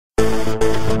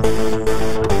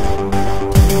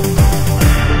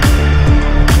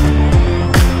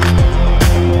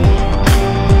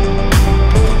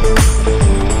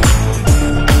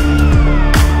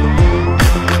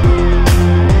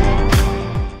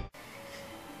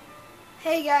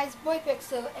Hey guys, Boy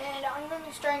Pixel, and I'm going to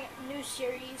be starting a new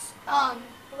series,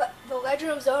 The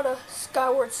Legend of Zelda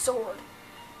Skyward Sword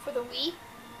for the Wii.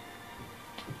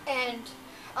 And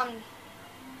I'm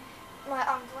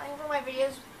planning for my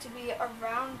videos to be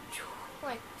around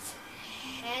like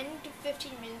 10 to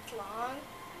 15 minutes long.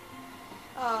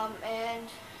 And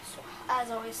so, as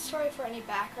always, sorry for any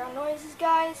background noises,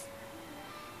 guys.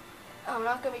 I'm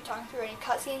not going to be talking through any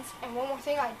cutscenes. And one more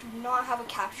thing, I do not have a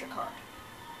capture card.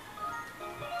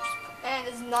 And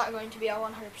it's not going to be a 100%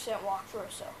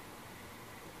 walkthrough, so.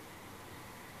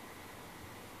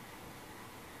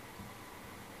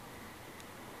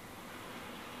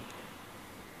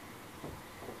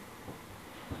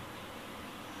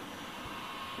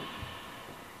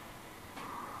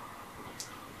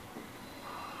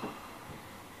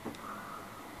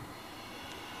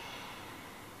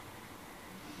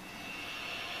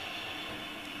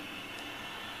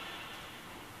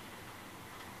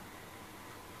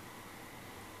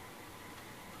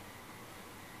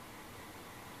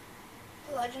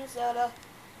 Legend of Zelda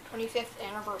 25th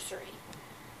anniversary.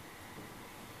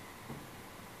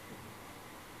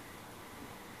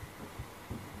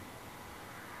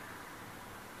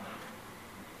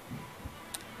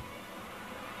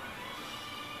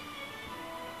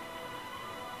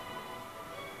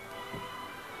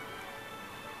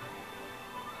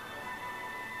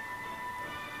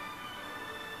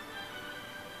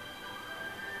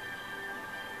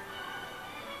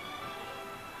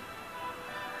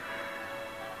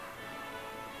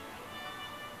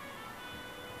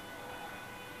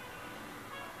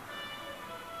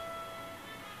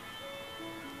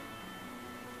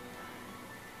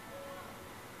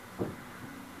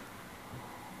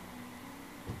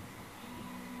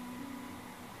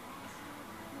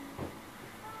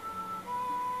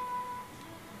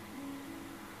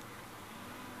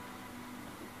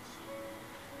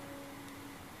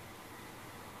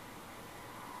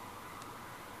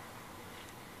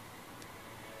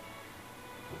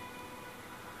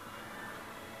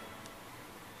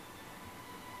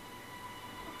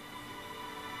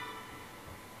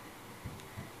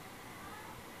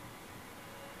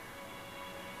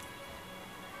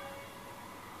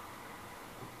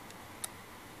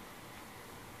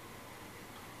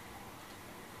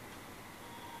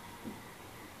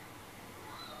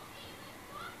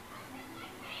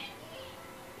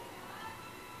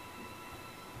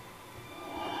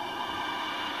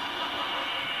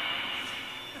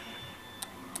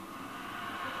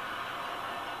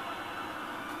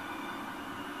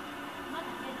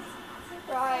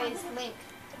 Rise, Link.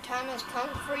 The time has come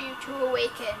for you to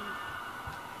awaken.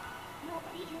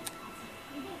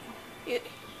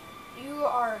 You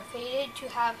are fated to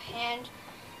have hand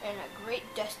in a great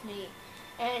destiny,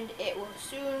 and it will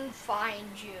soon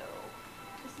find you.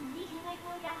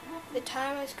 The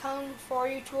time has come for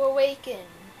you to awaken.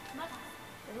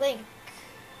 Link.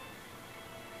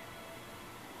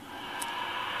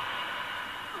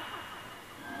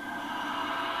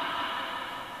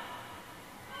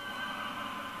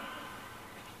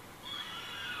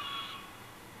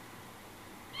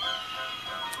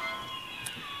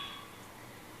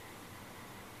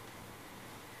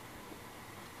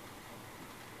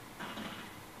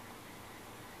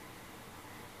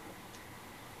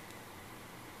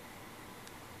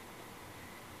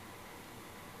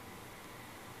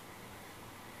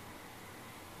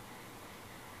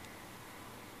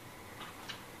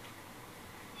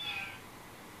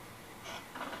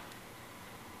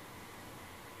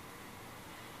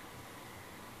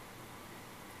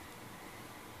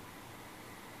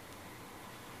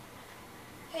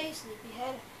 Hey,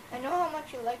 sleepyhead. I know how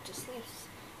much you like to sleep,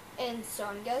 and so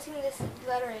I'm guessing this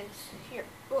letter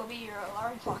will be your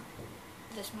alarm clock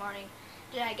this morning.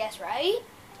 Did I guess right?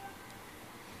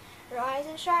 Rise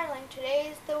and shine, Link.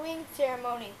 Today is the wing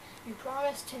ceremony. You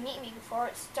promised to meet me before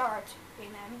it starts.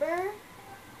 Remember?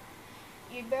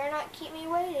 You better not keep me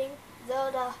waiting,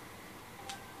 Zelda.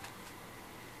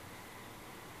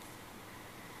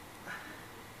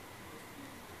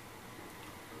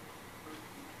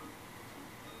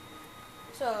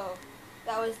 So,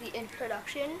 that was the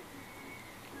introduction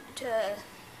to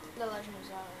The Legend of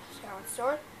Zelda Skyward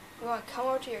Sword. You want to come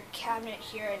over to your cabinet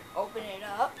here and open it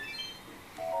up.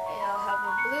 And I'll have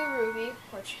a blue ruby,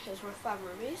 which is worth 5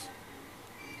 rubies.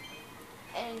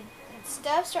 And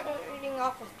instead of starting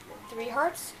off with 3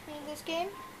 hearts in this game,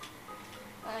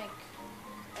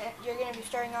 you're going to be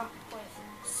starting off with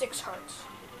 6 hearts.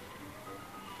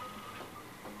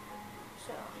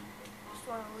 So, just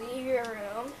want to leave your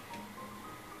room.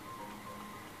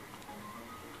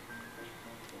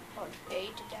 A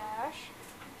to dash.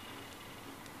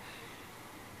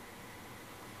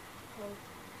 Hold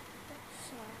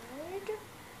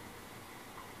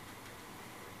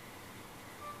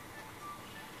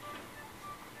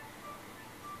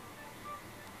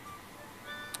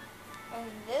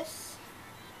this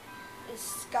is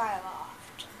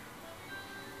Skyloft.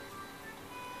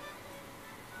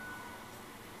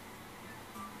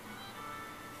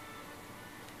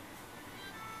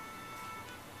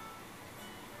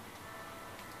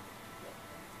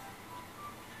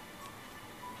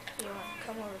 So you want to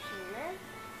come over here.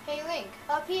 Hey Link,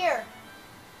 up here!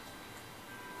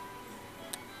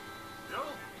 No.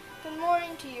 Good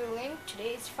morning to you, Link.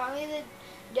 Today is finally the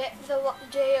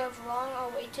day of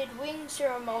long-awaited wing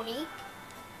ceremony.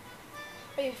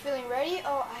 Are you feeling ready?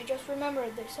 Oh, I just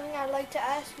remembered. There's something I'd like to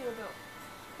ask you about.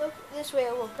 Look this way.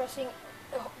 We're pressing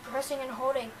and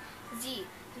holding Z.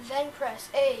 Then press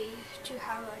A to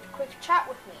have a quick chat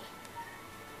with me.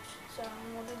 So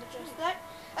we'll do just that.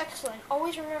 Excellent.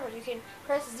 Always remember, you can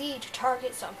press Z to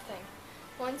target something.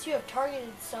 Once you have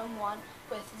targeted someone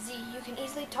with Z, you can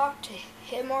easily talk to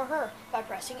him or her by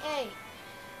pressing A.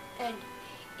 And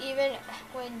even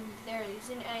when there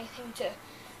isn't anything to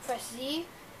press Z,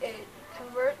 it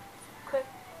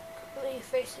quickly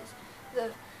faces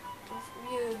the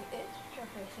view it's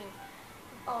facing.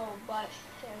 Oh, but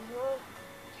it will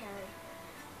carry.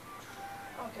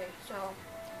 Okay, so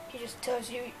he just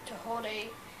tells you to hold A,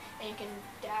 and you can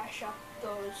dash up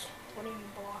those wooden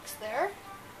blocks there.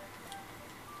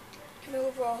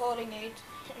 Move while holding A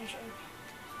and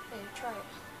try it.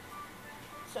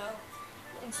 So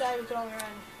inside we can only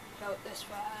run about this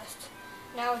fast.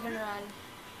 Now we can run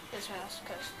this fast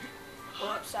because we're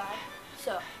outside.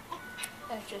 So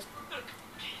let's just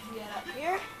get up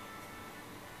here.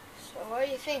 So what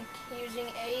do you think? Using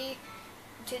A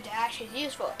to dash is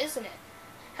useful, isn't it?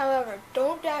 However,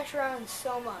 don't dash around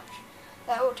so much.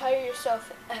 That will tire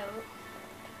yourself out.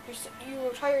 You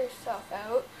will tire yourself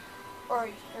out, or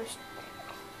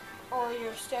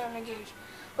your stamina gauge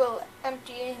will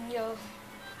empty and you'll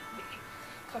be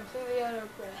completely out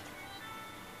of breath.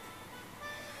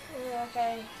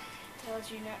 Okay,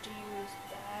 tells you not to use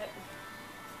that.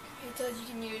 It tells you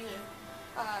can use it.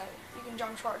 You can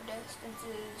jump short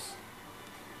distances.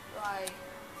 Like,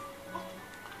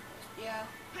 yeah.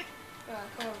 You wanna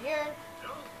come over here,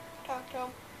 talk to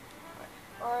him,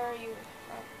 or are you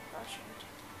rushing?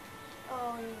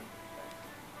 Oh, you.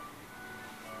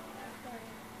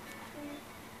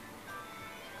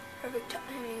 Perfect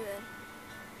timing then.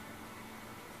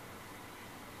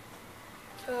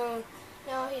 So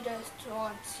now he just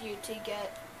wants you to get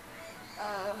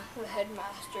the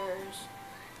headmaster's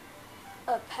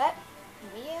a pet.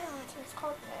 Mia, that's what it's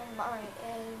called. And mine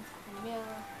and Mia.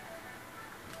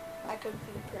 I could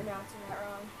be pronouncing that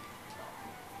wrong.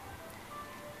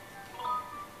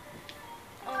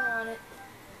 I want it.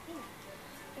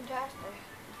 Fantastic.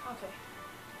 Okay.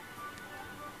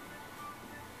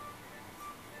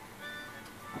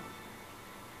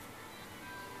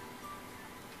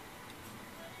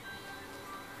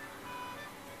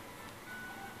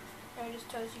 And it just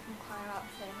tells you can climb up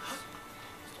things.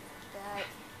 Stuff like that.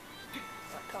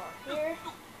 I'll come up here.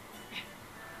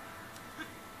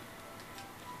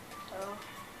 So.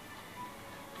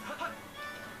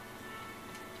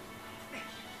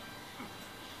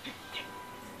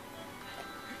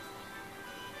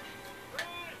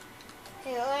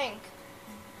 Hey Link,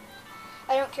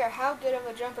 I don't care how good of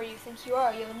a jumper you think you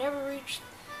are, you'll never reach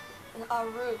a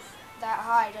roof that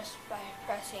high just by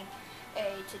pressing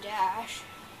A to dash.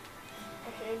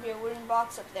 There should be a wooden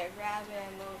box up there, grab it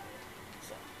and move.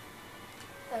 So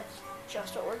that's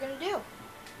just what we're gonna do.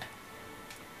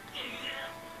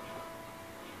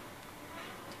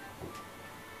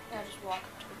 Now just walk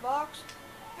up to the box,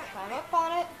 climb up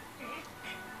on it,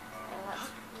 and let's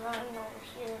run over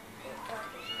here, pick up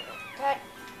this little pet.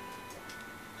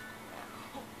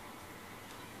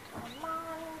 Now, come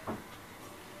on.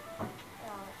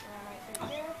 Now let's run right through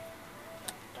here,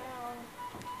 down.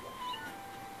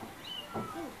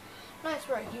 Nice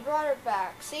work, you brought her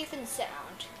back, safe and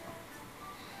sound.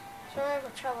 Sorry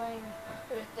for troubling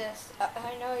with this.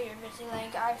 I know you're busy,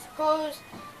 Link. I suppose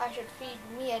I should feed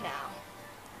Mia now.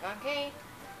 Okay?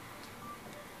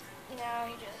 Now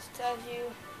he just tells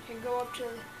you to go up to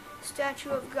the statue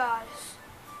of Goddess.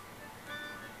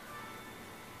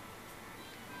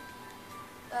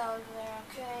 That was there,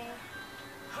 okay?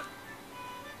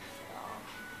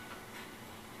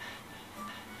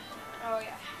 Oh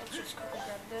yeah, let's just quickly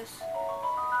grab this.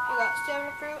 You got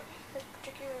stamina fruit. This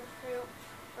particular fruit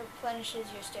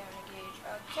replenishes your stamina gauge.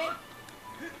 Okay.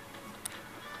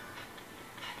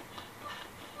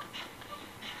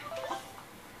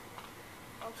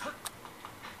 Okay.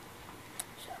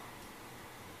 So.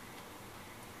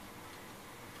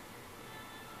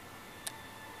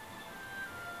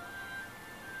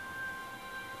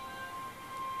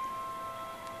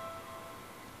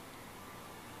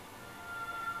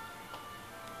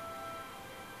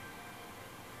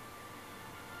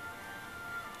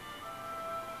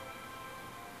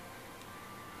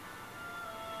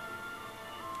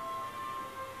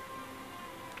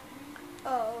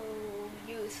 Oh,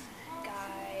 youth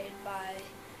guide by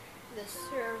the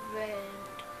servant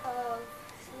of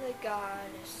the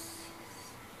goddess,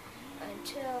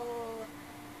 until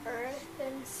earth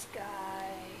and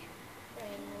sky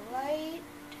bring light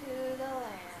to the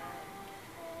land.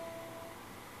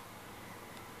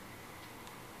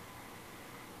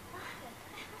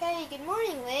 Hey, good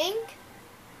morning, Link.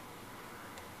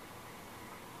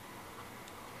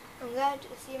 I'm glad to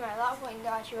see my loved one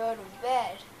got you out of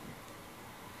bed.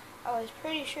 I was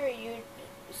pretty sure you'd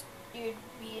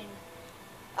be in.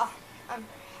 Oh,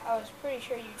 I was pretty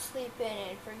sure you'd sleep in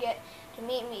and forget to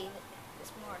meet me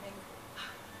this morning.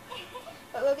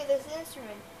 But look at this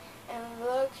instrument, and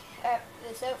look at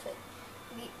this outfit.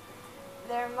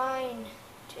 They're mine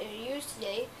to use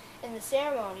today in the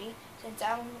ceremony, since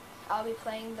I'll be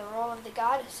playing the role of the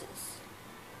goddesses.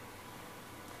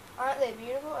 Aren't they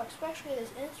beautiful? Especially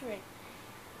this instrument.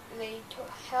 They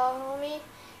tell me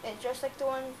it's just like the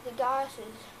one the goddesses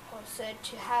was said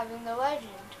to have in the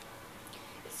legend.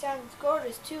 It sounds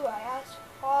gorgeous too. I asked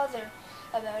Father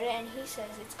about it, and he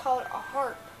says it's called a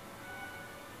harp.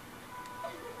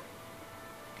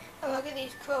 And look at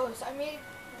these clothes. I made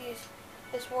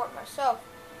this warp myself.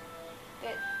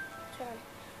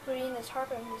 Putting this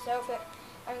harp in this outfit,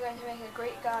 I'm going to make a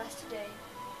great goddess today.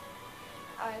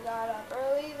 I got up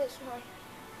early this morning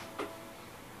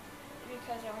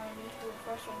because I wanted you to be the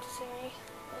first one to see me.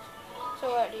 So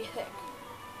what do you think?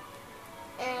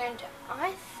 And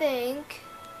I think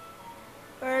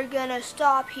we're gonna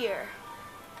stop here.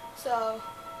 So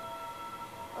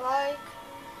like,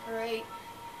 rate,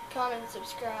 comment,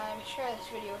 subscribe, share this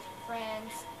video with your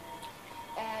friends,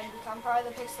 and become part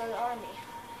of the Pixel Army.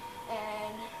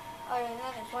 And other than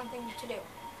that, there's one thing to do,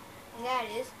 and that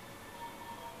is